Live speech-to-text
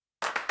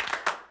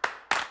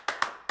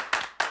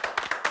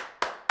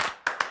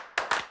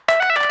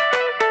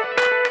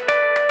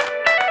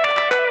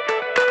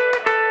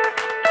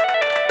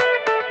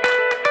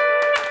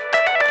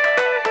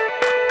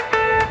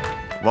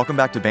Welcome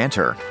back to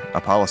Banter,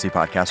 a policy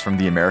podcast from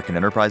the American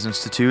Enterprise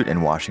Institute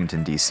in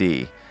Washington,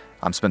 D.C.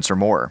 I'm Spencer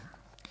Moore.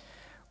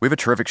 We have a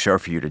terrific show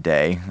for you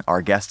today.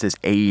 Our guest is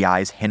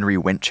AEI's Henry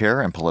Wendt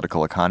Chair in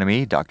Political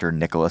Economy, Dr.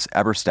 Nicholas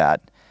Eberstadt.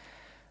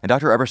 And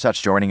Dr.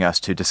 Eberstadt's joining us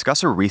to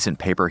discuss a recent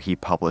paper he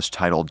published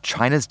titled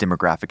China's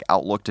Demographic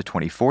Outlook to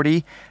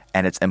 2040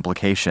 and Its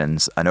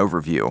Implications, an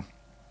Overview.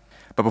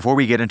 But before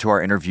we get into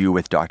our interview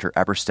with Dr.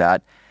 Eberstadt,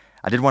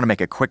 I did want to make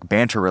a quick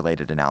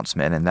banter-related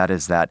announcement, and that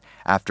is that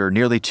after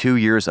nearly 2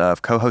 years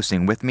of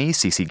co-hosting with me,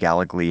 Cece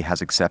Gallegly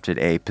has accepted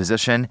a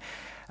position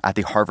at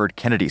the Harvard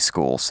Kennedy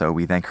School. So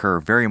we thank her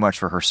very much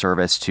for her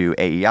service to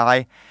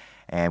AEI,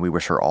 and we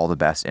wish her all the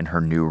best in her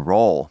new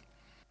role.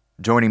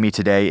 Joining me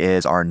today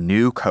is our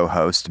new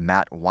co-host,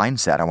 Matt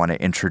Weinsatt. I want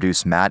to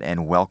introduce Matt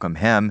and welcome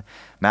him.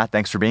 Matt,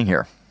 thanks for being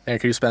here.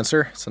 Thank you,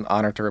 Spencer. It's an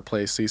honor to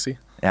replace Cece.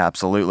 Yeah,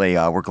 absolutely.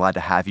 We're glad to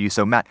have you.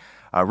 So, Matt,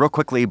 real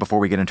quickly, before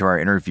we get into our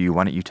interview,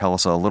 why don't you tell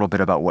us a little bit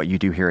about what you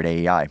do here at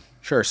AEI?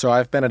 Sure. So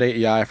I've been at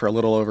AEI for a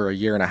little over a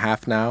year and a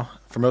half now.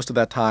 For most of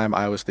that time,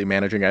 I was the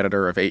managing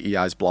editor of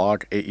AEI's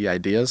blog, AE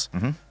Ideas.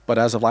 Mm-hmm. But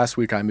as of last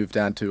week, I moved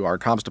down to our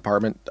comms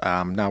department,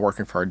 now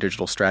working for our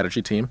digital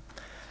strategy team.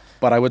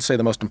 But I would say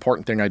the most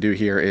important thing I do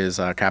here is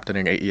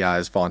captaining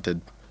AEI's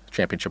vaunted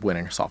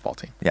championship-winning softball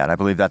team. Yeah, and I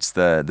believe that's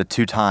the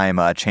two-time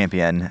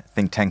champion,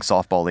 Think Tank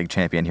Softball League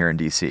champion here in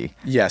D.C.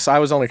 Yes, I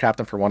was only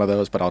captain for one of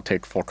those, but I'll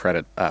take full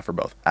credit for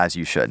both. As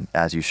you should.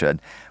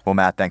 Well,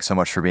 Matt, thanks so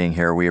much for being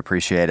here. We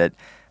appreciate it.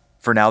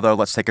 For now, though,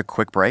 let's take a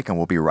quick break, and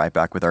we'll be right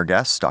back with our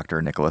guest,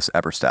 Dr. Nicholas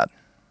Eberstadt.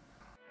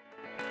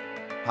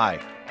 Hi,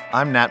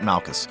 I'm Nat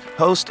Malkus,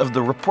 host of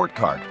The Report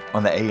Card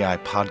on the AEI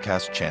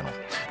podcast channel.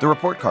 The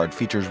Report Card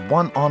features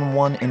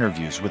one-on-one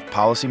interviews with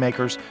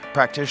policymakers,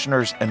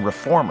 practitioners, and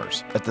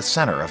reformers at the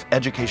center of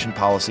education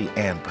policy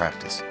and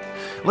practice.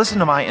 Listen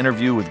to my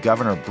interview with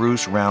Governor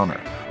Bruce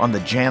Rauner on the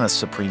Janus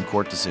Supreme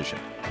Court decision,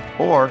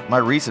 or my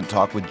recent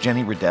talk with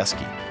Jenny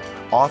Radesky,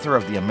 author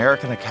of the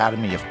American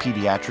Academy of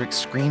Pediatrics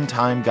Screen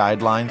Time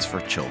Guidelines for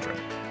Children.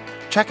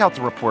 Check out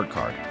The Report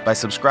Card by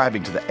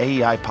subscribing to the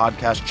AEI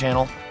podcast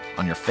channel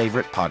on your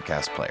favorite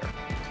podcast player.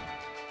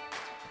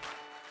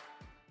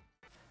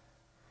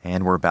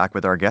 And we're back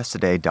with our guest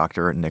today,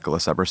 Dr.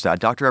 Nicholas Eberstadt.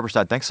 Dr.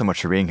 Eberstadt, thanks so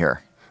much for being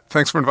here.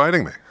 Thanks for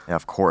inviting me. Yeah,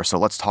 of course. So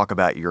let's talk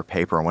about your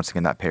paper. And once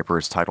again, that paper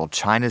is titled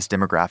China's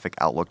Demographic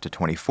Outlook to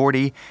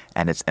 2040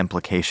 and Its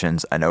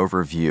Implications, an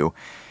Overview.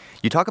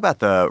 You talk about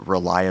the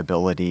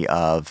reliability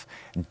of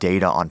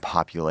data on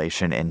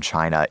population in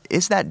China.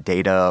 Is that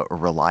data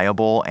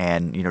reliable,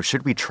 and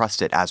should we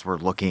trust it as we're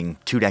looking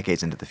 2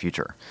 decades into the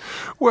future?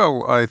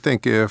 Well, I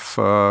think if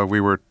we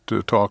were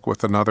to talk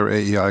with another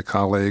AEI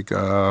colleague,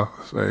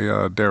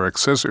 say Derek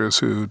Scissors,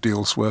 who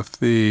deals with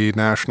the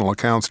national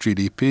accounts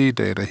GDP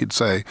data, he'd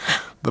say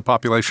the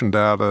population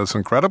data is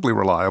incredibly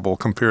reliable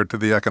compared to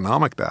the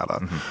economic data.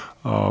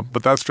 Mm-hmm.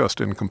 But that's just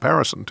in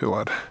comparison to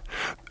it.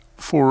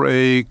 For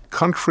a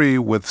country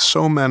with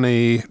so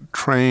many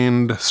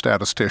trained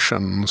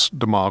statisticians,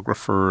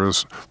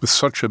 demographers, with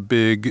such a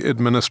big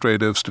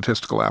administrative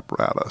statistical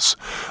apparatus,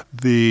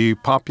 the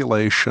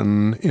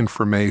population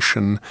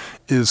information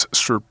is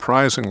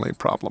surprisingly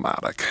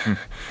problematic. Mm.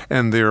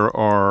 And there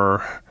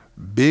are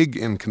big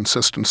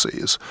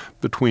inconsistencies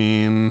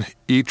between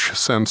each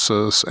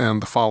census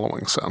and the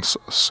following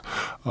census.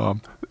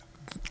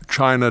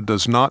 China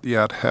does not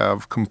yet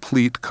have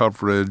complete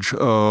coverage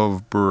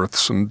of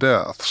births and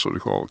deaths, what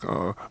we call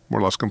more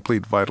or less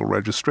complete vital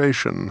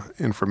registration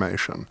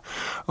information.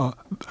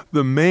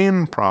 The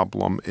main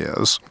problem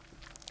is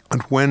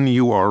that when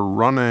you are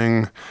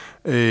running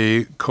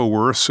a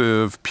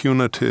coercive,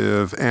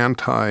 punitive,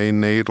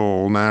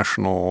 anti-natal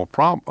national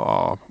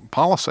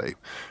policy,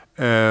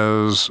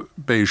 as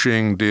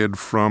Beijing did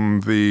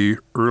from the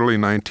early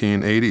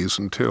 1980s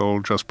until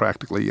just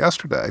practically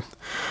yesterday,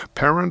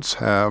 parents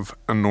have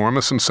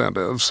enormous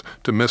incentives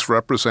to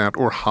misrepresent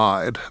or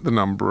hide the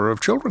number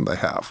of children they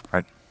have.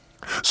 Right.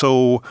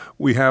 So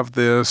we have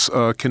this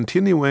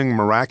continuing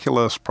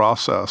miraculous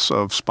process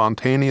of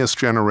spontaneous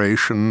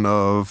generation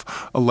of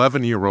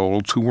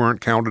 11-year-olds who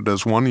weren't counted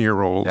as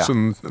 1-year-olds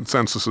in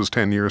censuses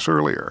 10 years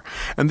earlier.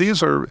 And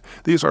these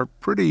are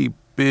pretty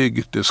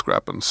big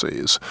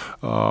discrepancies.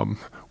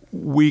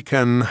 We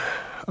can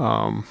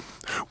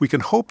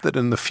hope that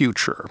in the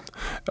future,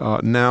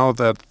 now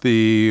that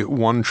the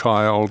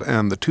one-child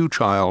and the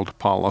two-child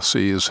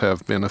policies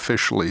have been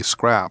officially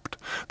scrapped,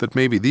 that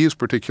maybe these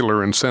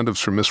particular incentives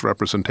for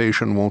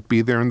misrepresentation won't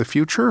be there in the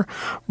future.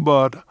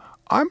 But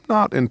I'm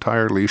not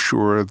entirely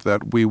sure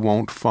that we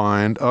won't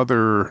find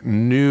other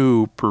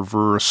new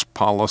perverse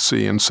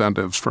policy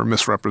incentives for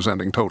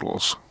misrepresenting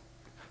totals.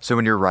 So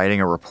when you're writing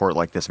a report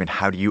like this, I mean,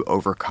 how do you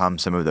overcome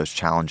some of those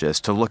challenges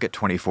to look at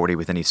 2040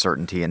 with any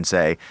certainty and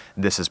say,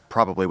 this is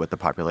probably what the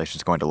population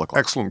is going to look like?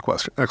 Excellent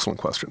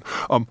question.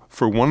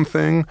 For one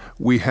thing,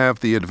 we have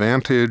the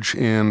advantage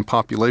in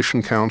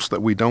population counts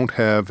that we don't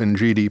have in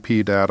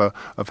GDP data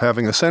of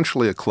having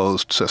essentially a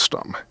closed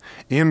system.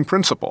 In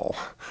principle,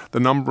 the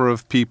number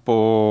of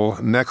people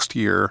next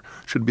year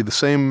should be the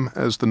same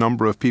as the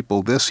number of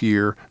people this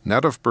year,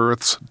 net of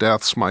births,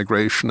 deaths,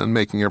 migration, and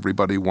making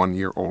everybody 1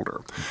 year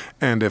older.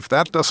 And if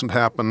that doesn't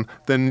happen,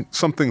 then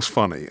something's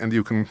funny, and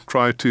you can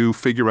try to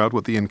figure out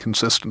what the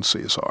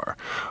inconsistencies are.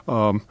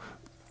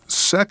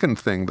 Second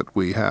thing that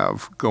we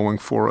have going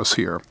for us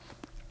here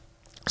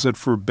is that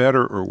for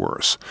better or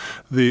worse,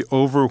 the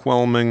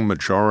overwhelming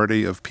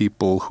majority of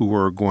people who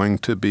are going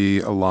to be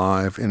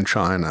alive in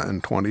China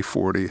in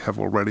 2040 have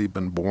already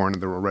been born.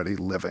 They're already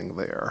living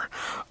there.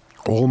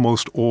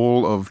 Almost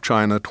all of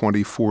China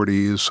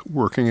 2040's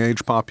working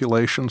age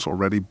populations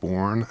already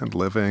born and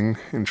living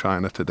in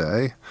China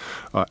today.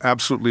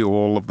 Absolutely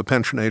all of the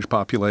pension age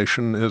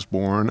population is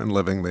born and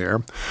living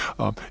there.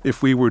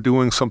 If we were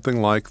doing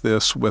something like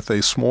this with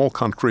a small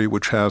country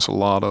which has a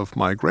lot of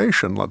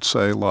migration, let's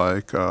say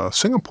like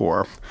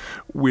Singapore,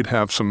 we'd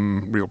have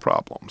some real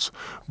problems.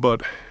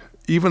 But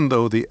even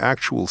though the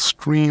actual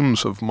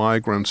streams of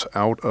migrants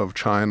out of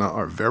China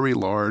are very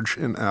large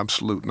in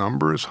absolute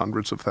numbers,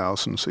 hundreds of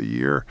thousands a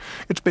year,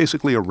 it's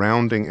basically a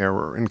rounding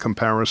error in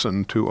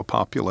comparison to a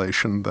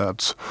population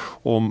that's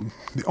on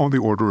the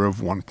order of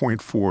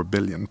 1.4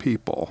 billion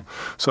people.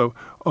 So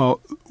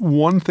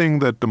one thing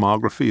that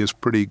demography is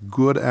pretty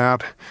good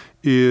at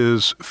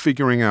is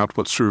figuring out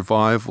what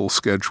survival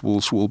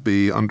schedules will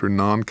be under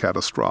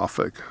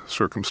non-catastrophic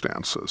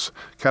circumstances.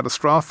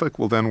 Catastrophic,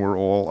 well, then we're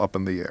all up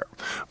in the air.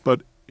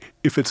 But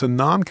if it's a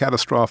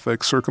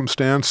non-catastrophic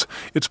circumstance,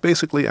 it's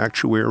basically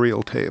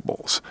actuarial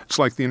tables. It's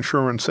like the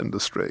insurance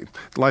industry.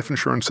 The life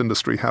insurance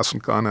industry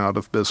hasn't gone out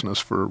of business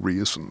for a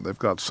reason. They've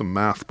got some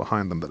math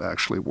behind them that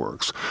actually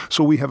works.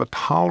 So we have a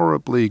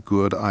tolerably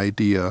good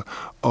idea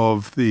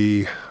of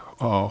the,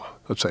 of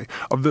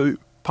the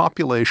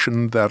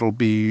population that'll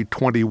be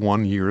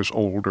 21 years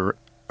old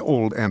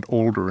and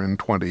older in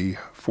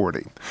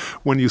 2040.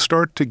 When you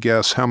start to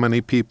guess how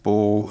many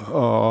people,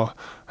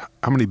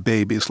 how many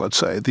babies, let's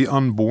say, the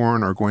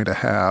unborn are going to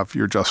have,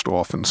 you're just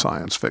off in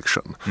science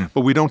fiction.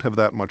 But we don't have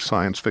that much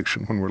science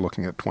fiction when we're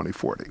looking at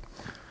 2040.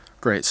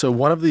 Great. So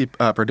one of the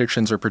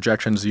predictions or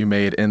projections you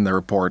made in the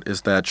report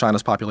is that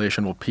China's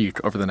population will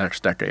peak over the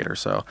next decade or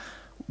so.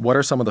 What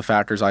are some of the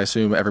factors? I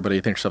assume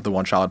everybody thinks of the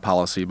one-child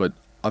policy, but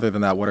other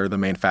than that, what are the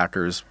main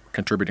factors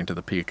contributing to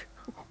the peak?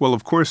 Well,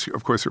 of course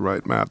you're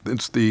right, Matt.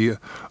 It's the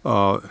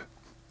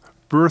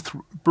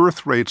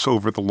birth rates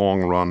over the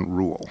long run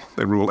rule.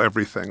 They rule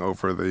everything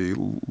over the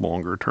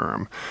longer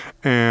term.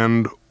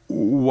 And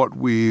what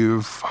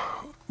we've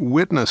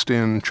witnessed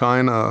in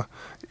China,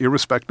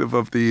 irrespective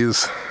of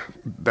these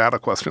data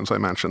questions I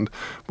mentioned,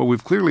 but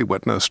we've clearly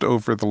witnessed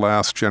over the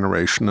last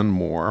generation and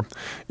more,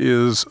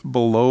 is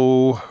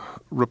below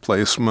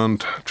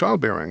replacement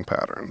childbearing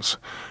patterns.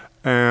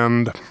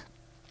 And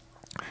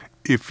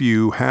if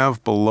you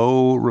have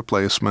below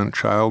replacement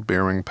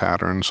childbearing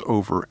patterns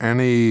over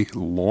any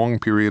long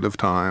period of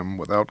time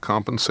without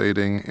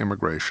compensating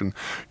immigration,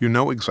 you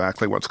know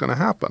exactly what's going to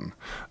happen.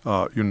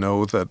 You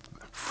know that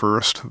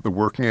first, the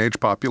working age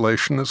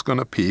population is going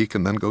to peak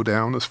and then go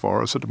down as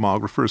far as a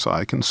demographer's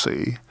eye can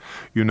see.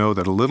 You know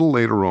that a little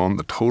later on,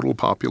 the total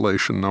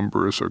population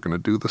numbers are going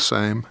to do the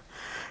same.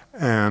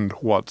 And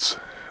what's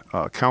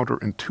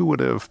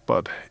counterintuitive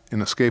but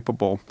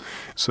inescapable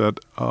is that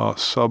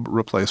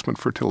sub-replacement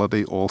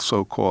fertility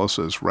also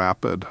causes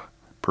rapid,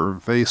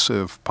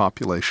 pervasive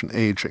population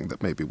aging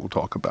that maybe we'll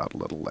talk about a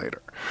little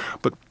later.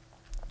 But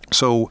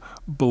so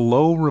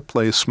below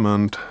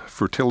replacement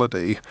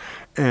fertility,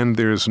 and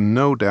there's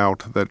no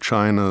doubt that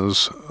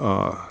China's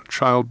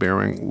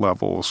childbearing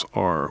levels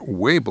are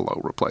way below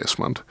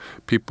replacement.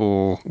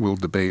 People will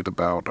debate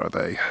about, are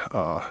they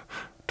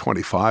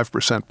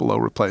 25% below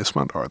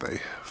replacement? Are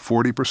they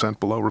 40%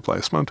 below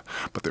replacement?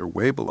 But they're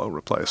way below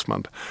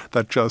replacement.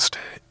 That just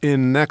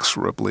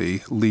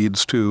inexorably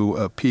leads to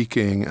a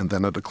peaking and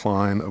then a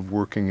decline of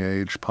working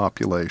age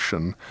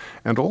population,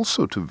 and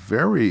also to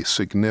very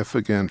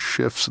significant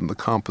shifts in the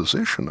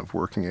composition of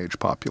working age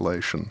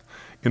population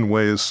in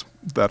ways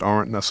that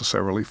aren't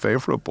necessarily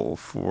favorable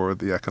for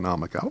the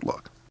economic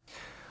outlook.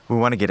 We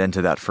want to get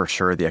into that for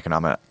sure, the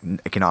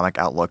economic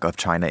outlook of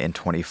China in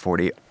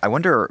 2040. I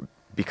wonder,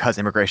 because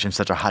immigration is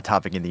such a hot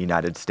topic in the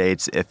United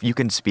States, if you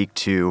can speak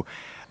to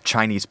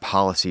Chinese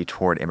policy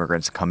toward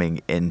immigrants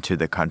coming into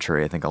the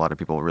country. I think a lot of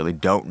people really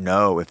don't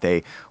know if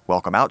they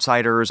welcome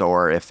outsiders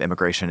or if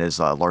immigration is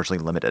largely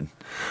limited.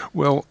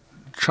 Well,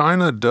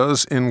 China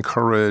does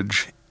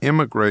encourage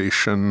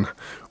immigration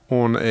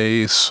on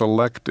a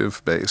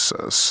selective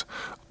basis.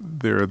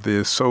 They're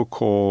the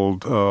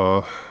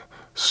so-called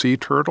sea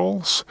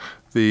turtles.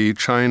 The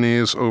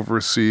Chinese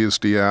overseas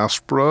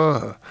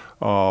diaspora,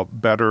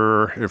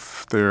 better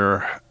if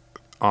they're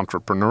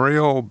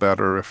entrepreneurial,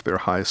 better if they're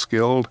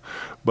high-skilled.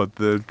 But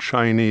the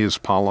Chinese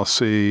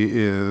policy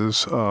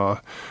is,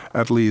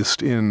 at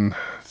least in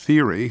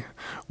theory,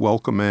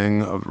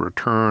 welcoming of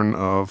return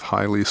of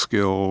highly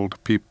skilled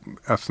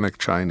ethnic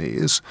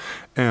Chinese.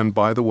 And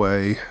by the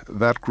way,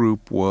 that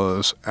group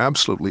was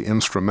absolutely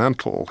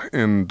instrumental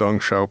in Deng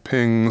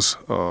Xiaoping's,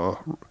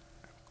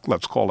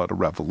 let's call it a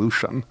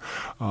revolution.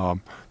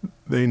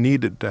 They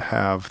needed to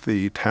have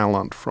the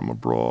talent from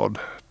abroad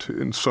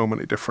in so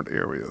many different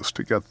areas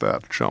to get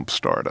that jump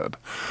started.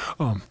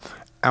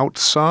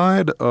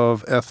 Outside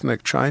of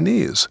ethnic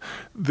Chinese,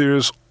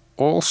 there's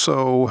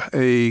also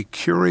a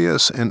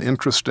curious and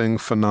interesting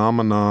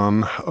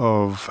phenomenon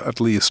of,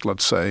 at least,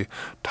 let's say,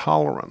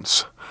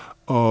 tolerance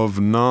of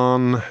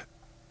non-ethnic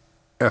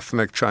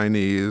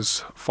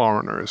Chinese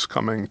foreigners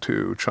coming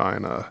to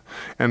China.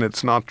 And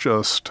it's not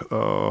just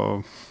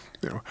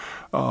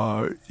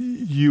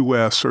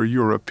U.S. or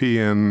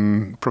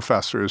European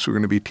professors who are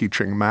going to be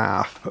teaching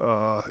math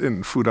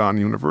in Fudan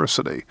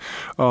University.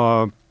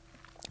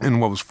 In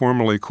what was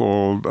formerly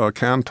called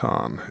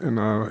Canton in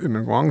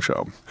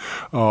Guangzhou,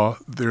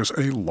 there's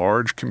a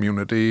large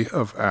community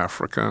of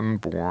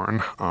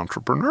African-born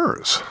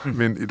entrepreneurs. I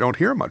mean, you don't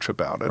hear much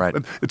about it. Right.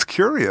 But it's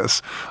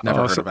curious.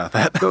 Never heard about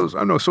that.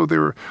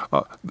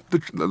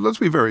 Let's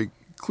be very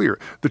clear.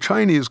 The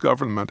Chinese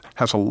government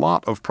has a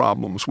lot of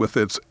problems with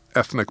its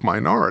ethnic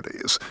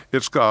minorities.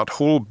 It's got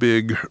whole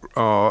big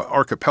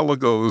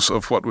archipelagos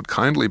of what would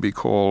kindly be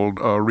called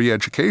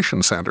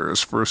re-education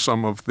centers for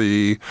some of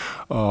the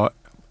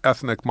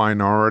ethnic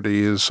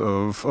minorities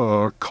of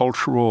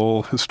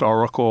cultural,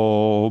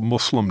 historical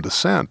Muslim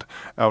descent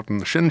out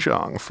in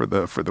Xinjiang for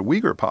the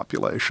Uyghur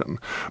population.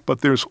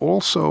 But there's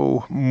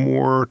also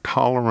more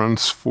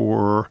tolerance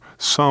for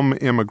some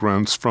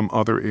immigrants from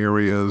other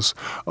areas,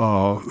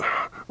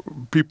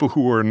 people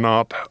who are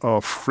not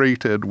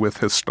freighted with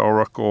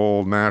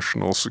historical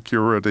national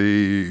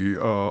security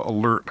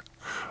alert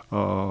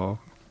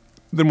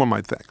than one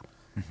might think.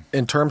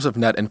 In terms of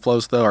net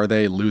inflows, though, are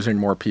they losing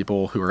more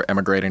people who are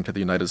emigrating to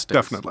the United States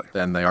Definitely.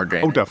 than they are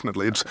gaining? Oh,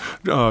 definitely. It's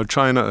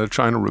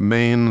China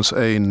remains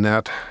a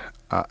net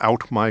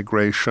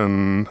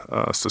out-migration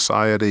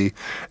society,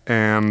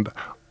 and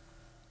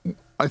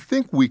I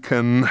think we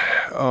can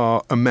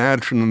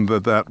imagine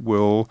that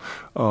will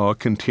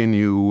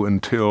continue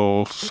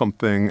until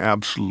something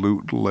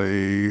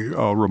absolutely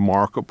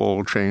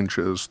remarkable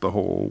changes the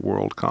whole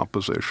world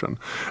composition.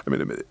 I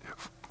mean,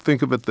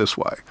 think of it this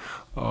way.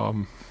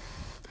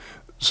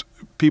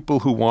 People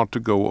who want to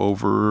go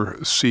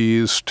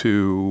overseas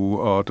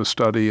to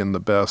study in the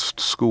best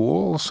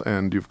schools,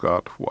 and you've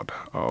got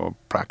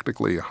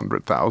practically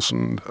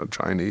 100,000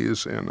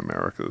 Chinese in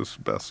America's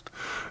best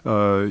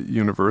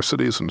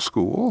universities and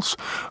schools.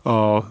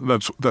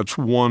 That's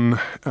one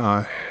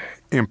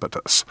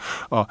impetus.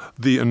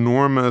 The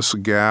enormous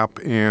gap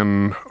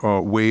in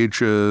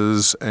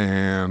wages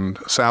and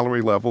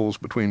salary levels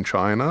between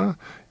China,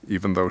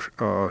 even though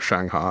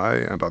Shanghai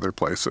and other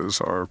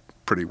places are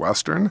pretty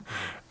Western,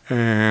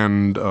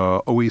 and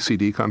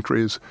OECD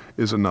countries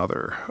is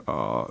another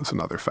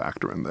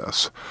factor in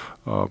this.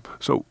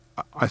 So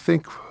I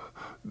think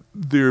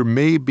there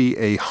may be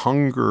a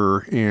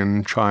hunger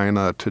in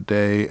China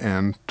today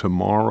and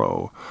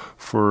tomorrow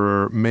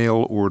for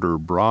mail-order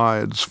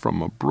brides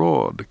from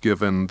abroad,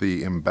 given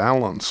the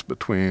imbalance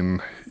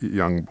between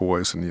young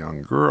boys and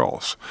young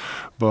girls.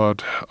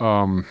 But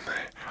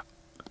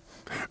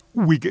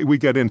we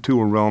get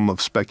into a realm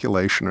of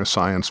speculation or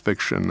science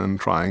fiction and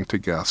trying to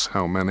guess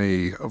how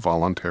many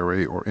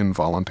voluntary or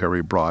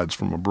involuntary brides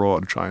from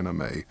abroad China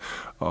may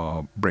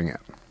bring in.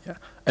 Yeah,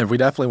 and we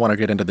definitely want to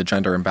get into the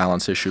gender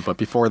imbalance issue. But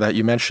before that,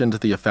 you mentioned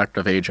the effect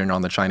of aging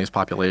on the Chinese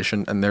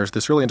population, and there's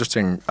this really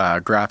interesting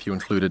graph you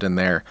included in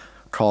there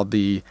called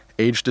the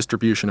age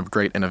distribution of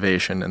great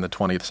innovation in the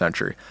 20th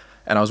century.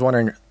 And I was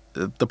wondering,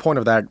 the point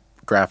of that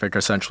graphic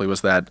essentially was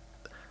that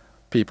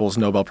people's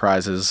Nobel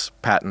Prizes,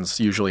 patents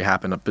usually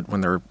happen when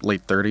they're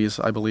late 30s,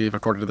 I believe,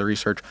 according to the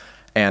research.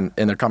 And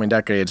in the coming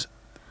decades,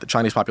 the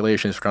Chinese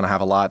population is going to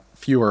have a lot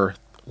fewer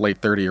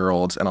late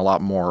 30-year-olds and a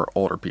lot more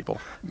older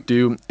people. Do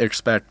you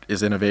expect,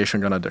 is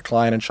innovation going to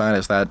decline in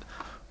China?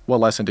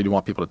 What lesson did you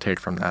want people to take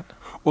from that?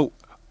 Well,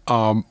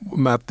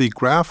 Matt, the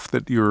graph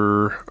that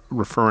you're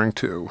referring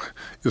to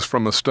is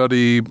from a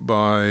study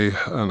by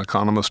an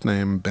economist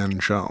named Ben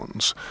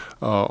Jones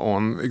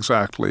on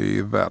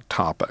exactly that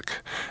topic.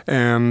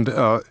 And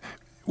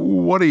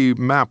what he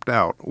mapped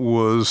out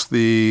was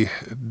the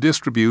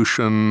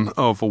distribution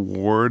of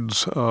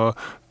awards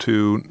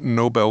to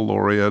Nobel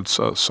laureates,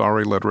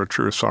 sorry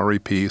literature, sorry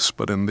peace,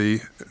 but in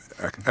the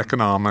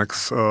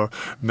economics,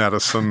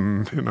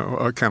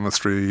 medicine,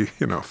 chemistry,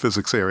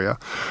 physics area.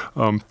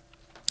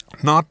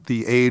 Not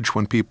the age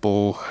when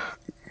people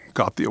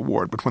got the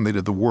award, but when they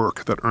did the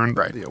work that earned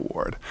the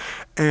award.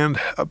 And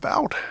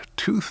about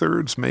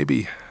 2/3,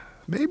 maybe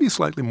maybe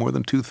slightly more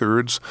than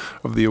 2/3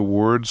 of the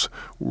awards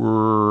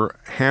were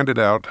handed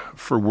out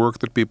for work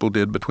that people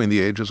did between the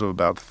ages of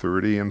about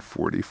 30 and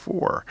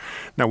 44.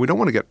 Now, we don't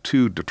want to get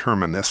too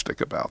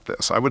deterministic about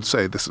this. I would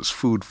say this is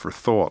food for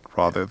thought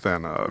rather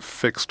than a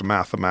fixed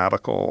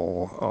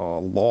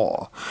mathematical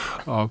law.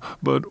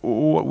 But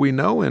what we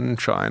know in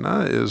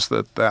China is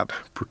that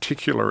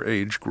particular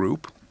age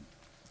group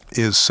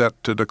is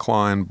set to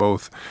decline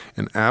both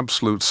in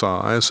absolute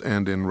size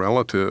and in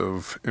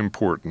relative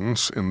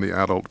importance in the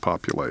adult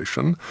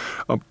population.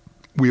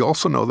 We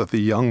also know that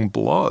the young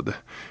blood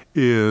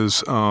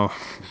is,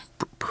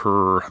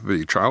 per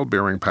the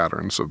childbearing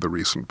patterns of the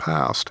recent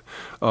past,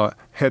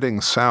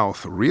 heading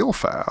south real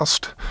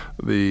fast.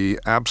 The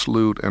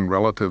absolute and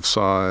relative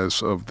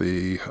size of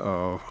the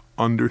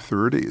under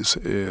 30s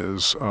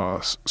is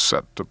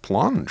set to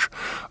plunge.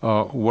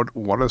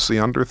 What is the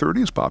under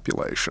 30s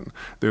population?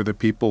 They're the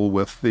people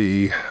with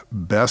the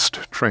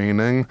best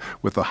training,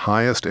 with the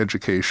highest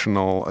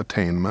educational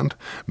attainment.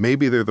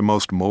 Maybe they're the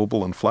most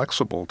mobile and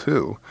flexible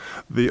too.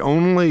 The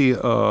only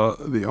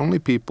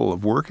people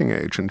of working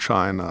age in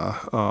China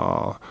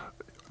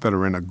that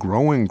are in a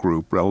growing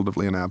group,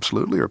 relatively and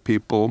absolutely, are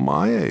people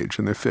my age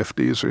in their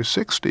 50s or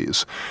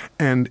 60s.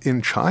 And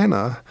in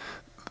China,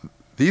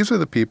 these are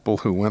the people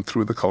who went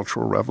through the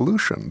Cultural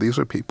Revolution. These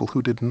are people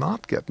who did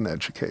not get an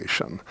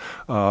education.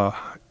 A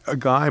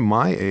guy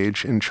my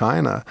age in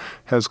China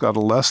has got a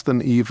less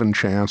than even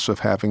chance of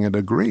having a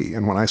degree.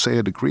 And when I say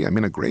a degree, I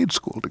mean a grade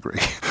school degree.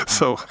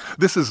 So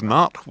this is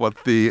not what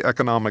the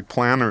economic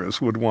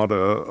planners would want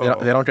to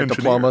They don't get engineer.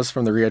 diplomas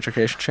from the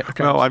re-education camps?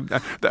 No, I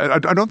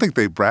don't think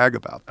they brag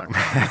about them.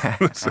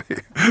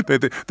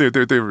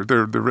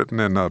 They're written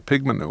in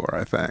pig manure,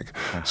 I think.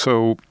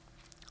 So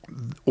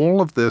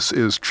all of this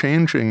is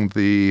changing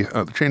the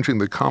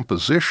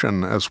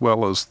composition as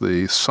well as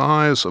the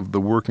size of the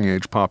working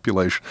age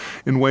population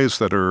in ways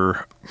that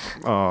are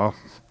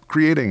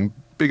creating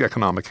big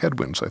economic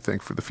headwinds, I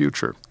think, for the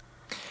future.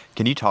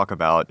 Can you talk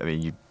about,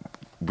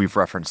 we've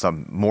referenced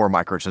some more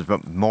microtrends,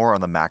 but more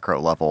on the macro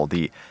level,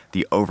 the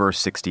over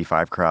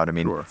 65 crowd.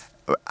 Sure.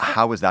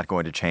 How is that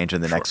going to change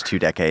in the next 2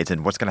 decades,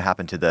 and what's going to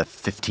happen to the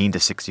 15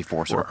 to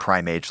 64 sort of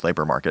prime age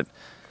labor market?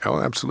 Oh,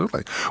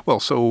 absolutely. Well,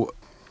 so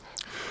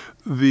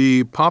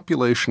the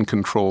population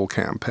control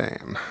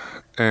campaign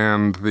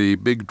and the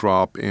big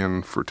drop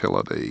in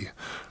fertility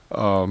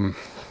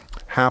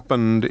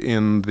happened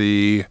in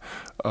the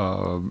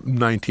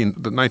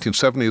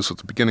 1970s was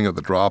the beginning of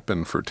the drop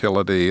in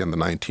fertility, and the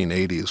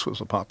 1980s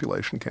was a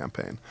population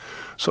campaign.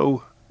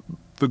 So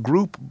the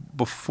group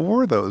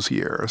before those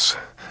years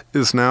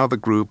is now the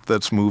group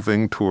that's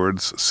moving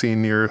towards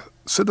senior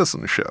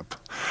citizenship.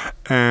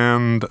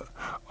 And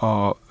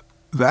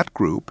that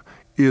group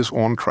is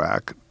on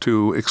track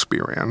to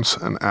experience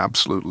an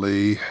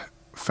absolutely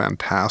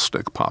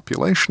fantastic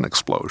population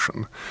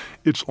explosion.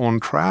 It's on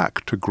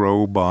track to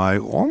grow by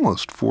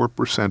almost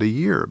 4% a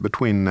year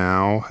between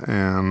now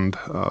and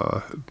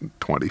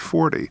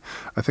 2040.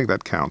 I think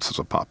that counts as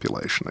a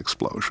population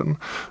explosion.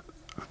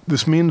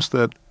 This means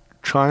that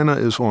China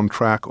is on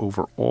track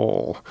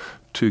overall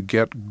to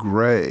get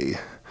gray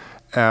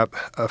at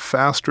a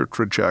faster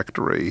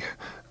trajectory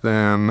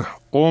than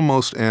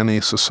almost any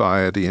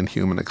society in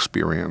human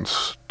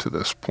experience to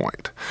this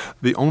point.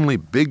 The only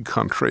big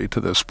country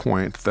to this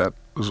point that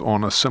was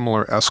on a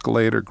similar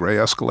escalator, gray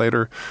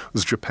escalator,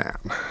 was Japan.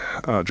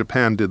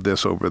 Japan did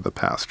this over the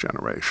past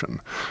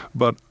generation.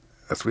 But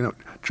as we know,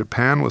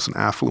 Japan was an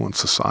affluent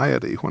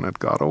society when it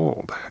got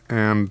old,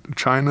 and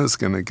China's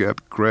going to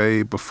get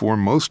gray before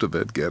most of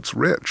it gets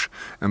rich,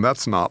 and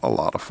that's not a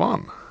lot of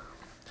fun.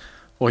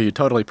 Well, you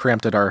totally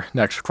preempted our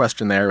next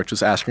question there, which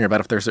is asking about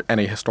if there's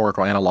any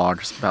historical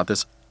analogs about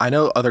this. I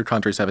know other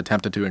countries have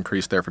attempted to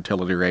increase their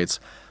fertility rates,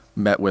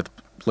 met with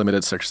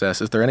limited success.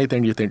 Is there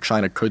anything you think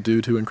China could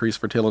do to increase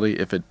fertility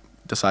if it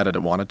decided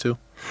it wanted to?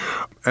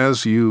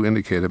 As you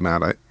indicated,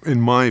 Matt,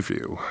 in my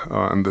view,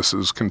 and this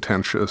is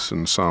contentious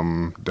in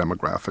some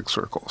demographic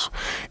circles,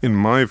 in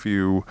my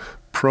view,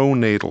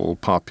 pronatal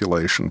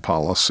population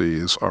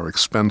policies are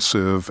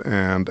expensive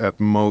and at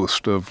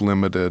most of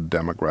limited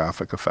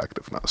demographic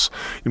effectiveness.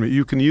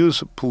 You can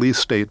use police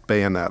state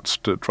bayonets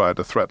to try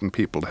to threaten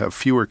people to have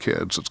fewer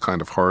kids. It's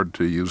kind of hard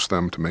to use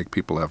them to make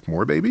people have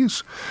more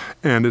babies,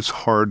 and it's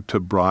hard to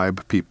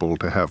bribe people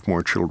to have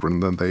more children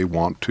than they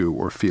want to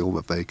or feel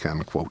that they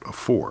can, quote,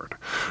 afford.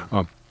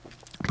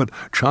 But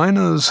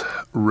China's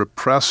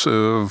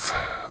repressive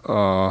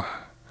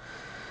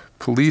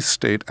police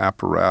state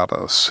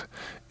apparatus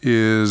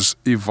is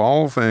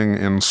evolving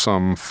in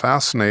some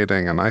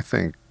fascinating and I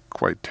think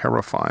quite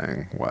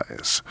terrifying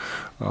ways.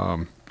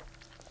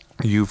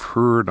 You've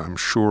heard, I'm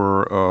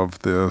sure, of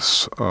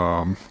this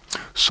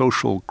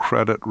social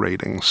credit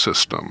rating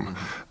system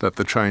that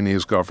the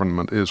Chinese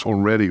government is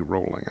already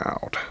rolling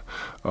out,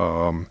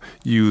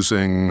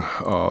 using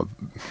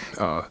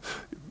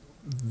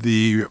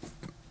the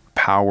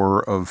power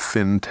of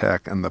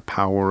fintech and the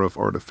power of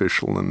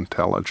artificial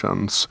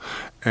intelligence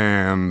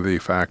and the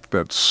fact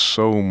that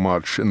so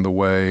much in the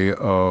way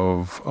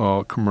of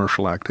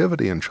commercial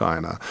activity in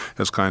China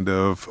has kind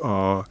of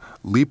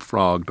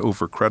leapfrogged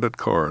over credit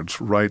cards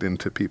right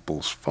into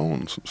people's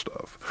phones and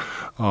stuff.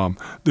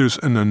 There's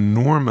an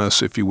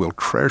enormous, if you will,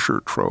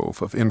 treasure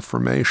trove of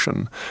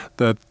information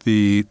that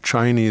the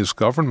Chinese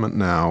government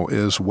now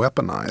is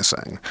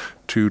weaponizing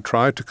to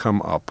try to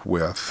come up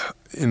with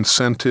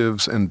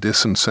incentives and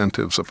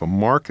disincentives of a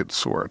market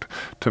sort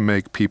to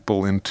make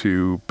people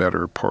into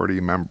better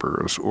party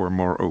members or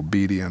more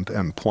obedient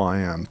and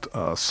pliant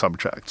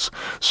subjects.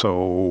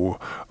 So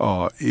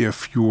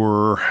if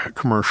your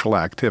commercial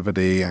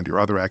activity and your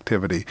other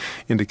activity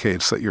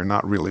indicates that you're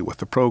not really with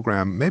the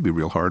program, it may be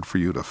real hard for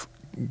you to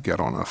get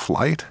on a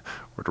flight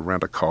or to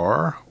rent a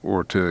car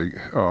or to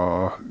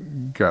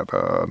get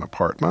an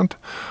apartment.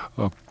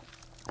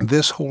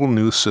 This whole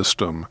new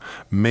system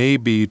may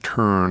be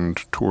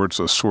turned towards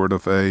a sort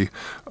of a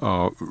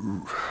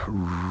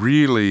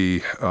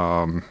really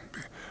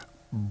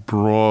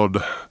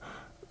broad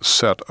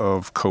set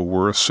of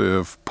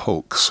coercive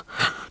pokes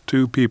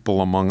to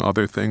people, among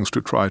other things,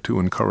 to try to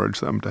encourage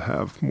them to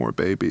have more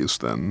babies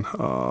than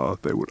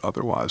they would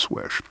otherwise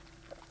wish.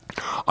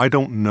 I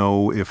don't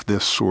know if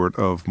this sort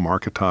of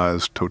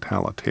marketized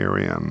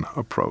totalitarian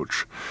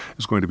approach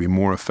is going to be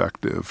more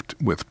effective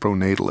with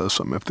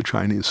pronatalism if the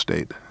Chinese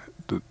state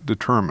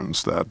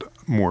determines that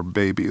more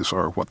babies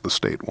are what the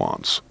state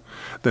wants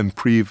than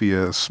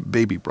previous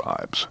baby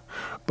bribes.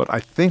 But I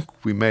think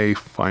we may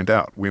find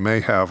out. We may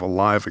have a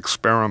live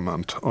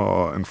experiment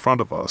in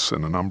front of us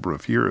in a number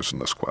of years in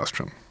this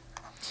question.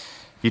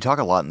 You talk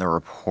a lot in the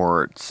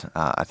report,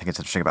 I think it's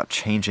interesting, about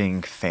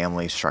changing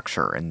family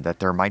structure and that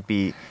there might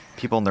be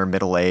people in their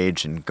middle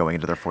age and going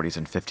into their 40s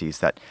and 50s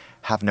that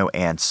have no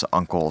aunts,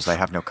 uncles, they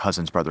have no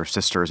cousins, brothers,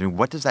 sisters. I mean,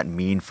 what does that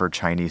mean for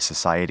Chinese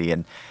society?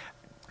 And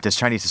does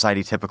Chinese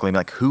society typically,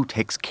 like, who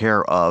takes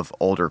care of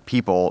older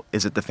people?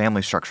 Is it the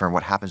family structure, and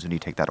what happens when you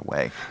take that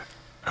away?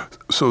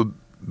 So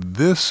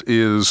this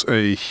is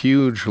a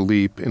huge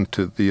leap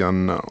into the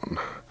unknown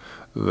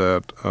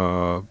that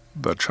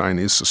the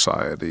Chinese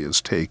society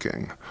is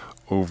taking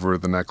over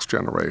the next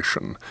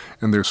generation,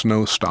 and there's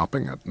no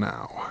stopping it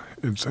now.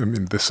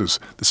 This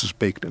is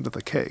baked into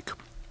the cake.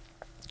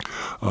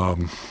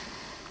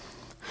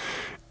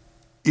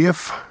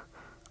 If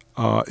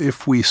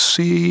we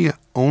see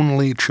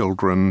only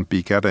children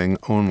begetting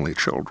only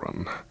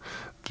children,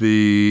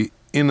 the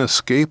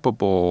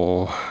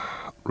inescapable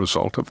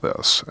result of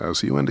this,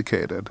 as you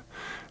indicated,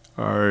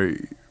 are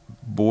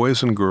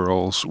boys and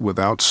girls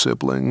without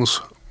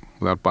siblings,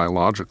 without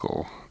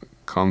biological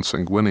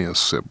consanguineous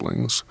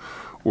siblings,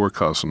 or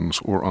cousins,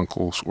 or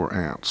uncles, or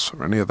aunts,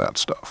 or any of that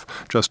stuff.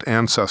 Just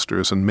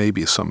ancestors and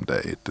maybe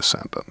someday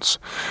descendants.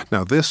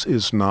 Now, this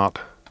is not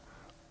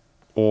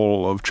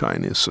all of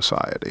Chinese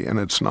society, and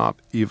it's not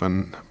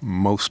even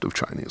most of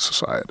Chinese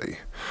society.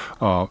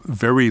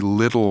 Very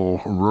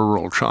little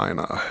rural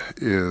China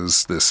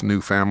is this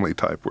new family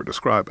type we're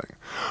describing,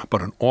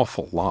 but an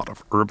awful lot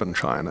of urban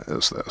China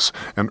is this.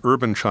 And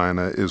urban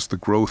China is the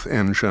growth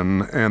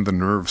engine and the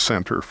nerve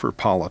center for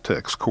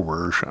politics,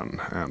 coercion,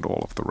 and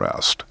all of the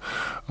rest.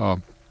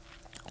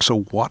 So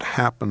what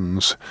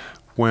happens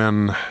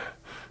when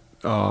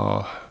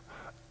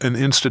an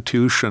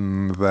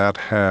institution that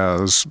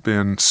has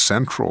been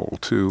central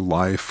to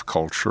life,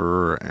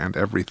 culture, and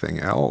everything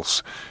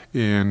else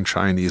in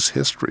Chinese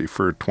history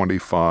for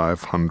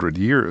 2,500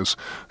 years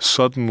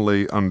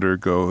suddenly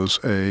undergoes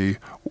a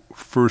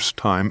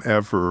first-time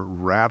ever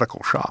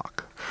radical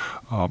shock?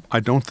 I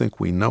don't think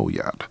we know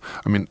yet.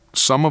 I mean,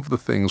 some of the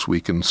things we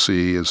can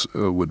see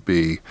would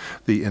be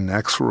the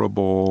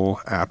inexorable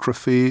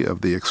atrophy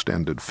of the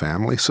extended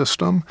family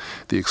system.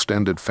 The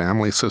extended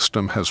family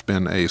system has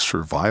been a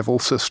survival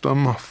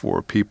system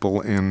for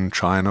people in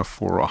China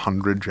for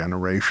 100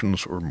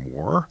 generations or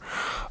more.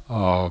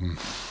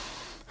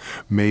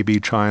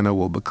 Maybe China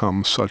will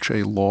become such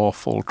a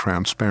lawful,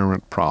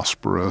 transparent,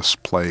 prosperous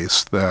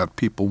place that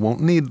people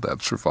won't need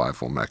that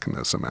survival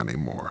mechanism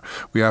anymore.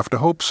 We have to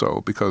hope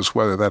so, because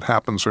whether that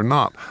happens or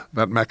not,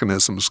 that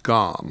mechanism's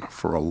gone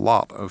for a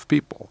lot of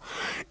people.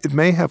 It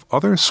may have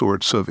other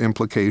sorts of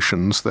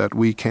implications that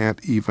we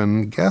can't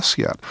even guess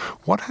yet.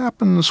 What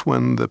happens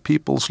when the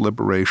People's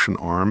Liberation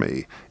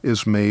Army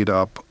is made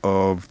up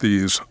of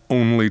these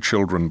only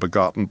children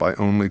begotten by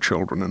only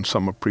children in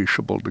some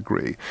appreciable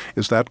degree?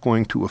 Is that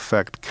going to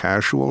affect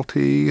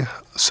casualty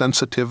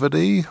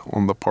sensitivity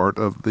on the part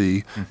of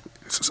the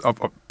of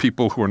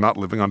people who are not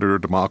living under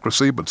a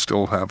democracy but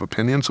still have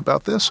opinions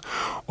about this?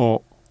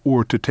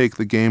 Or to take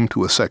the game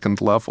to a second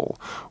level,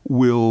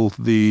 will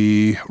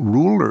the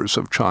rulers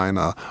of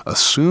China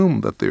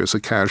assume that there's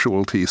a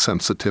casualty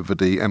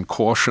sensitivity and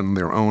caution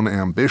their own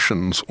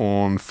ambitions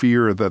on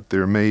fear that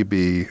there may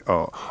be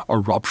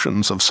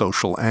eruptions of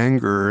social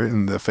anger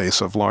in the face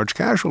of large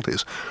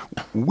casualties?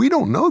 We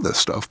don't know this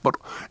stuff, but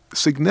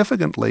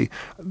significantly,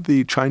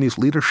 the Chinese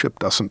leadership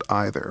doesn't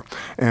either.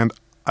 And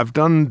I've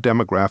done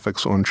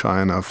demographics on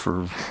China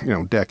for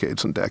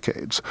decades and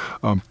decades.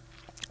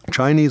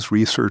 Chinese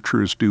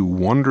researchers do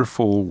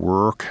wonderful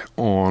work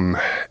on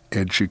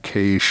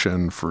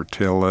education,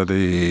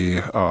 fertility,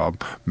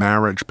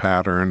 marriage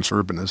patterns,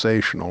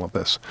 urbanization, all of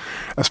this.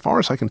 As far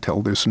as I can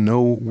tell, there's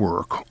no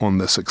work on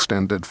this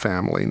extended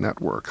family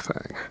network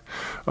thing.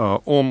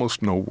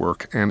 Almost no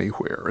work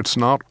anywhere. It's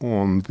not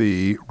on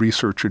the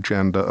research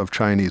agenda of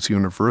Chinese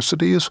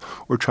universities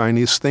or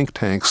Chinese think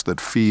tanks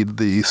that feed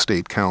the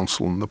State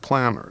Council and the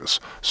planners,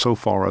 so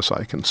far as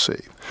I can see.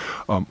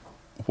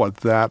 What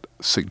that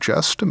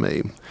suggests to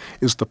me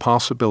is the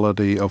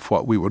possibility of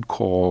what we would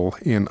call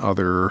in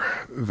other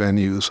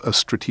venues a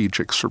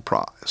strategic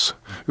surprise.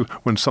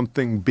 When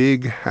something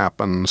big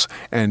happens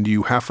and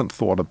you haven't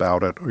thought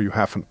about it or you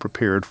haven't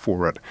prepared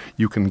for it,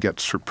 you can get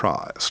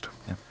surprised.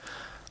 Yeah.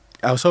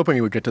 I was hoping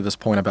you would get to this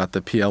point about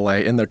the PLA.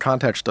 In the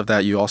context of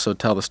that, you also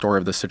tell the story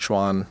of the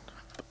Sichuan,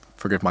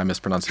 forgive my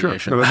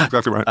mispronunciation, Sure. No, that's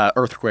exactly right.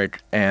 Earthquake,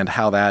 and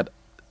how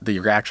the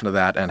reaction to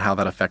that and how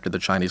that affected the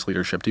Chinese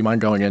leadership. Do you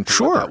mind going into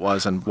Sure. what that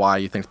was and why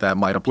you think that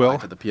might apply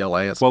to the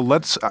PLA?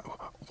 Well,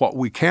 what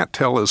we can't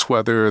tell is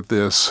whether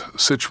this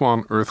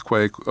Sichuan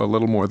earthquake a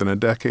little more than a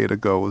decade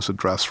ago was a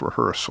dress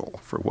rehearsal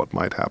for what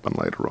might happen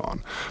later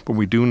on. But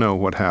we do know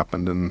what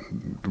happened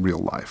in real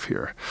life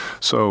here.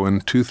 So in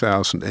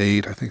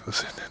 2008, I think it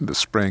was in the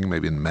spring,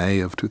 maybe in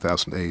May of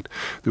 2008,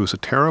 there was a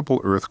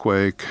terrible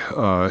earthquake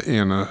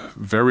in a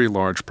very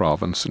large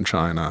province in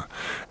China,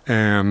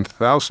 and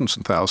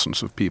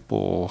thousands of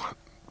people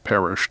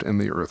perished in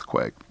the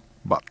earthquake.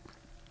 But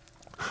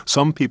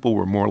some people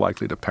were more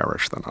likely to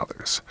perish than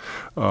others.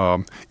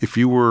 If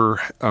you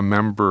were a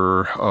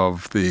member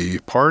of the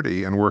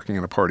party and working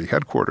in a party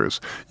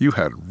headquarters, you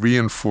had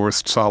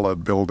reinforced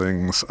solid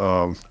buildings,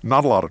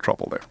 not a lot of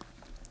trouble there.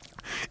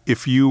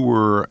 If you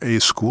were a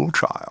school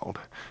child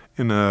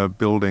in a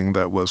building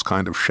that was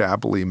kind of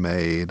shabbily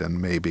made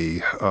and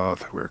maybe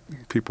where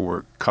people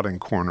were cutting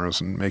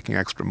corners and making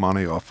extra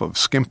money off of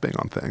skimping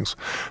on things,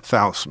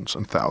 thousands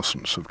and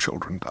thousands of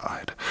children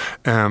died.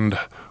 And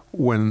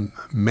when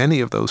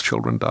many of those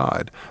children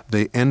died,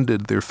 they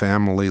ended their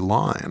family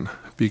line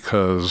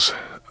because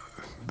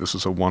this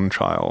is a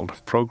one-child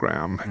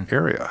program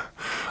area.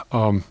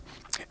 I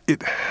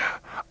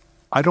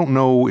don't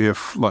know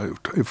if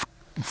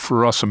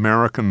for us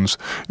Americans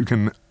you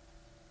can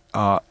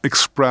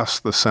express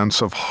the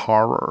sense of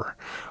horror,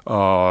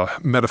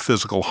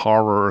 metaphysical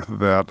horror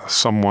that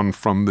someone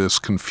from this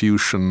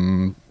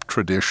Confucian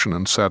tradition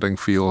and setting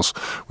feels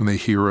when they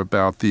hear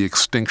about the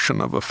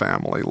extinction of a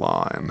family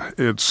line.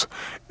 It's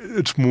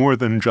more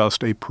than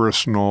just a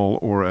personal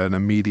or an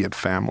immediate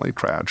family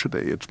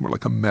tragedy. It's more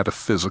like a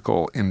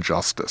metaphysical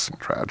injustice and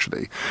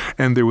tragedy.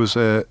 And there was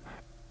a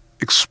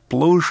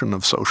explosion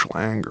of social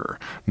anger,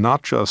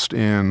 not just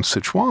in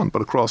Sichuan,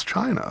 but across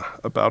China,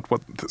 about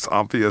what this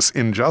obvious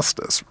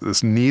injustice,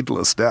 this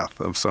needless death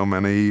of so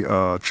many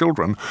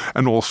children,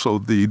 and also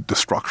the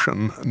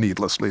destruction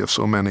needlessly of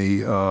so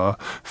many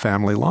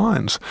family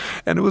lines.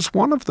 And it was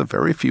one of the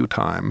very few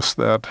times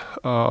that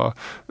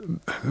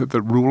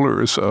the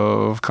rulers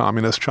of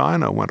communist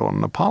China went on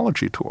an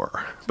apology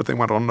tour. But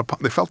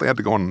they felt they had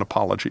to go on an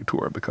apology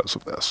tour because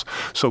of this.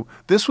 So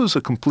this was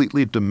a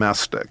completely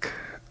domestic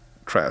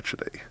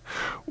tragedy.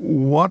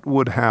 What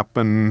would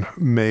happen,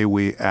 may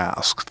we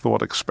ask,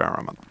 thought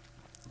experiment,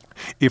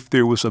 if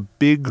there was a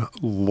big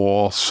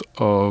loss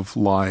of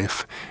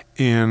life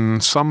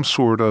in some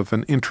sort of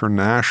an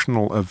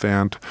international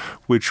event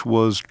which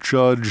was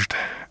judged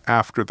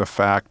after the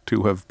fact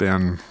to have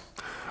been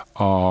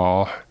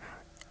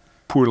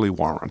poorly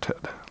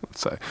warranted, let's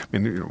say. I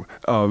mean,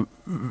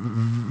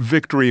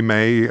 victory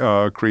may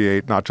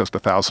create not just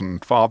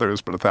 1,000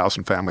 fathers, but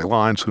 1,000 family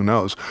lines, who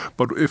knows.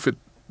 But if it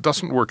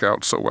doesn't work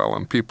out so well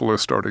and people are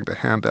starting to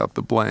hand out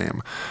the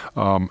blame,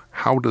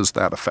 how does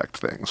that affect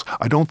things?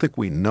 I don't think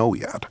we know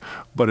yet,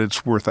 but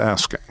it's worth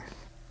asking.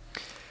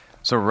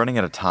 So we're running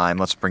out of time.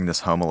 Let's bring this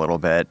home a little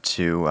bit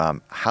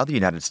to how the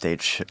United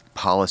States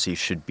policy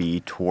should be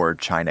toward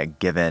China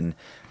given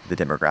the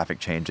demographic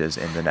changes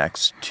in the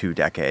next 2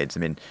 decades. I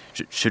mean,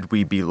 should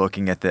we be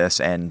looking at this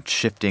and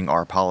shifting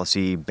our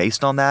policy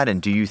based on that? And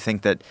do you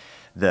think that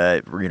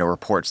the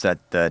reports that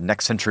the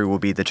next century will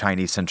be the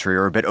Chinese century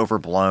are a bit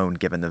overblown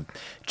given the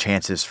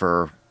chances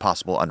for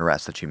possible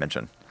unrest that you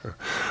mentioned?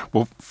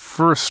 Well,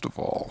 first of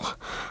all,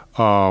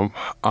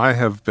 I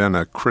have been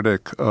a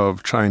critic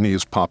of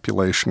Chinese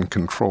population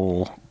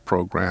control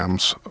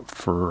programs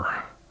for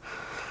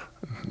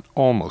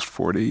almost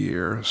 40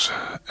 years.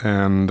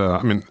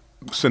 And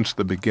since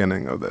the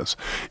beginning of this,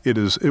 it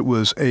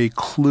was a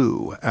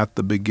clue at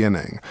the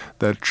beginning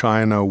that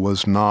China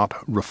was not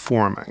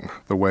reforming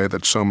the way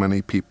that so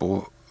many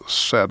people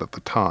said at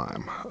the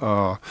time.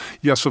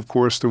 Yes, of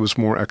course, there was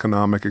more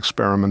economic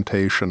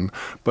experimentation,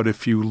 but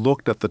if you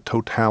looked at the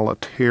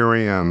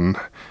totalitarian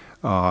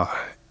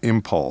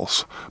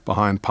impulse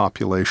behind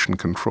population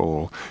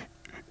control,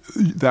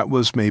 that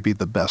was maybe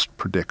the best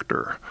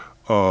predictor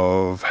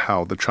of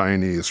how the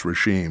Chinese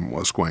regime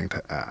was going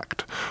to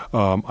act.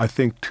 I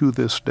think to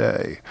this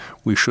day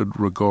we should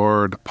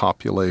regard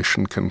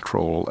population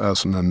control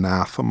as an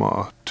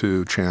anathema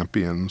to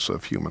champions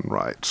of human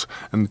rights,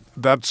 and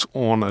that's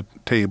on a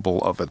table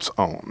of its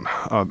own.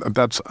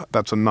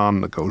 That's a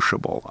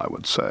non-negotiable, I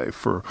would say,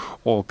 for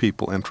all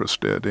people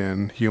interested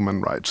in human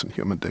rights and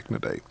human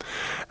dignity.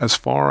 As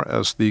far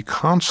as the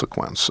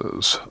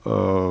consequences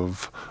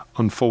of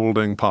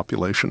unfolding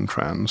population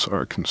trends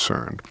are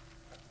concerned,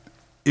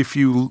 if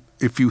you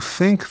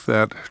think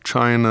that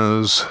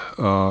China's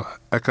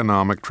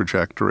economic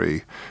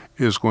trajectory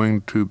is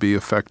going to be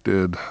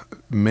affected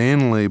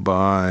mainly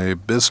by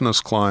business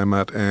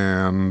climate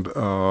and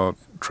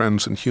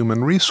trends in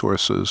human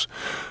resources,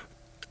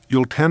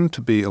 you'll tend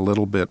to be a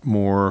little bit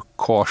more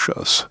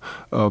cautious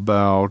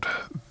about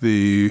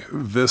the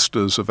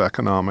vistas of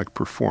economic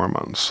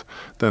performance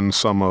than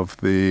some of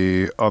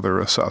the other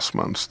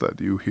assessments that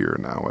you hear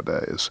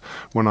nowadays.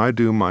 When I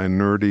do my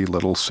nerdy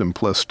little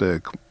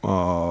simplistic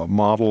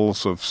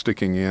models of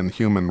sticking in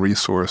human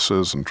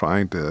resources and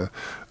trying to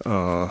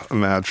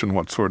imagine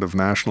what sort of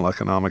national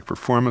economic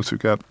performance you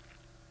get,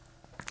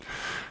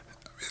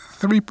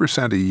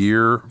 3% a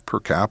year per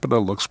capita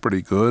looks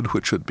pretty good,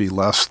 which would be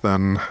less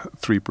than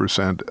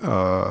 3%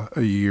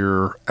 a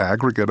year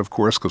aggregate, of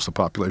course, because the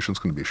population is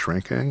going to be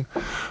shrinking.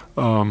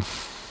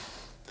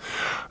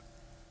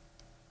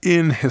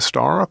 In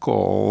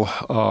historical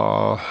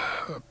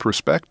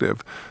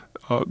perspective,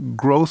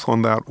 growth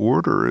on that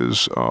order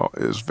is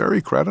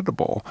very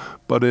creditable.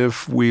 But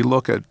if we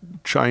look at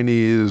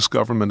Chinese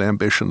government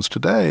ambitions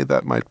today,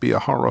 that might be a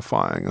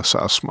horrifying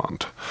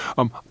assessment.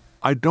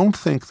 I don't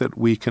think that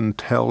we can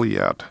tell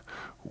yet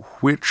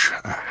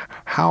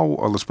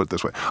let's put it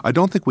this way. I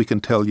don't think we can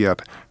tell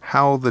yet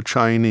how the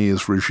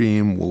Chinese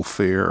regime will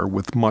fare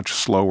with much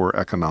slower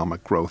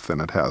economic growth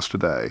than it has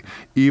today,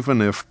 even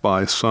if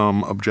by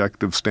some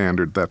objective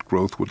standard that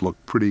growth would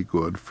look pretty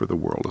good for the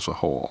world as a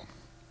whole.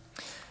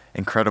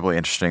 Incredibly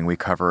interesting. We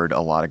covered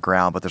a lot of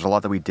ground, but there's a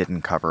lot that we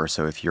didn't cover.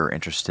 So if you're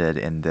interested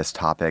in this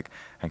topic,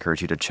 I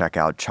encourage you to check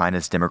out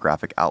China's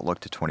Demographic Outlook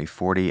to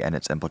 2040 and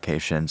its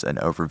implications and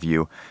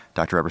overview.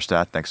 Dr.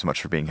 Eberstadt, thanks so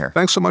much for being here.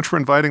 Thanks so much for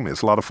inviting me.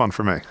 It's a lot of fun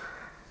for me.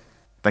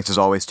 Thanks as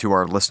always to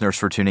our listeners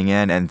for tuning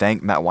in, and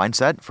thank Matt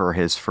Weinset for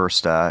his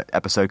first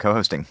episode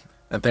co-hosting.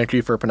 And thank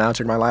you for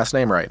pronouncing my last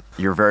name right.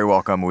 You're very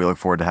welcome. We look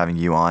forward to having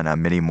you on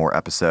many more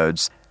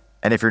episodes.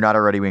 And if you're not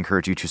already, we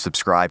encourage you to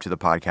subscribe to the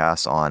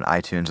podcast on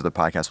iTunes or the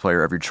podcast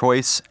player of your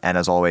choice. And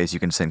as always, you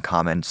can send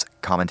comments,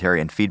 commentary,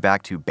 and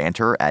feedback to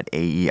banter@aei.org.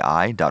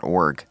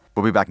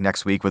 We'll be back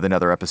next week with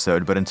another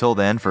episode. But until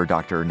then, for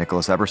Dr.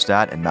 Nicholas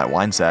Eberstadt and Matt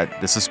Weinset,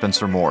 this is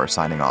Spencer Moore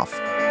signing off.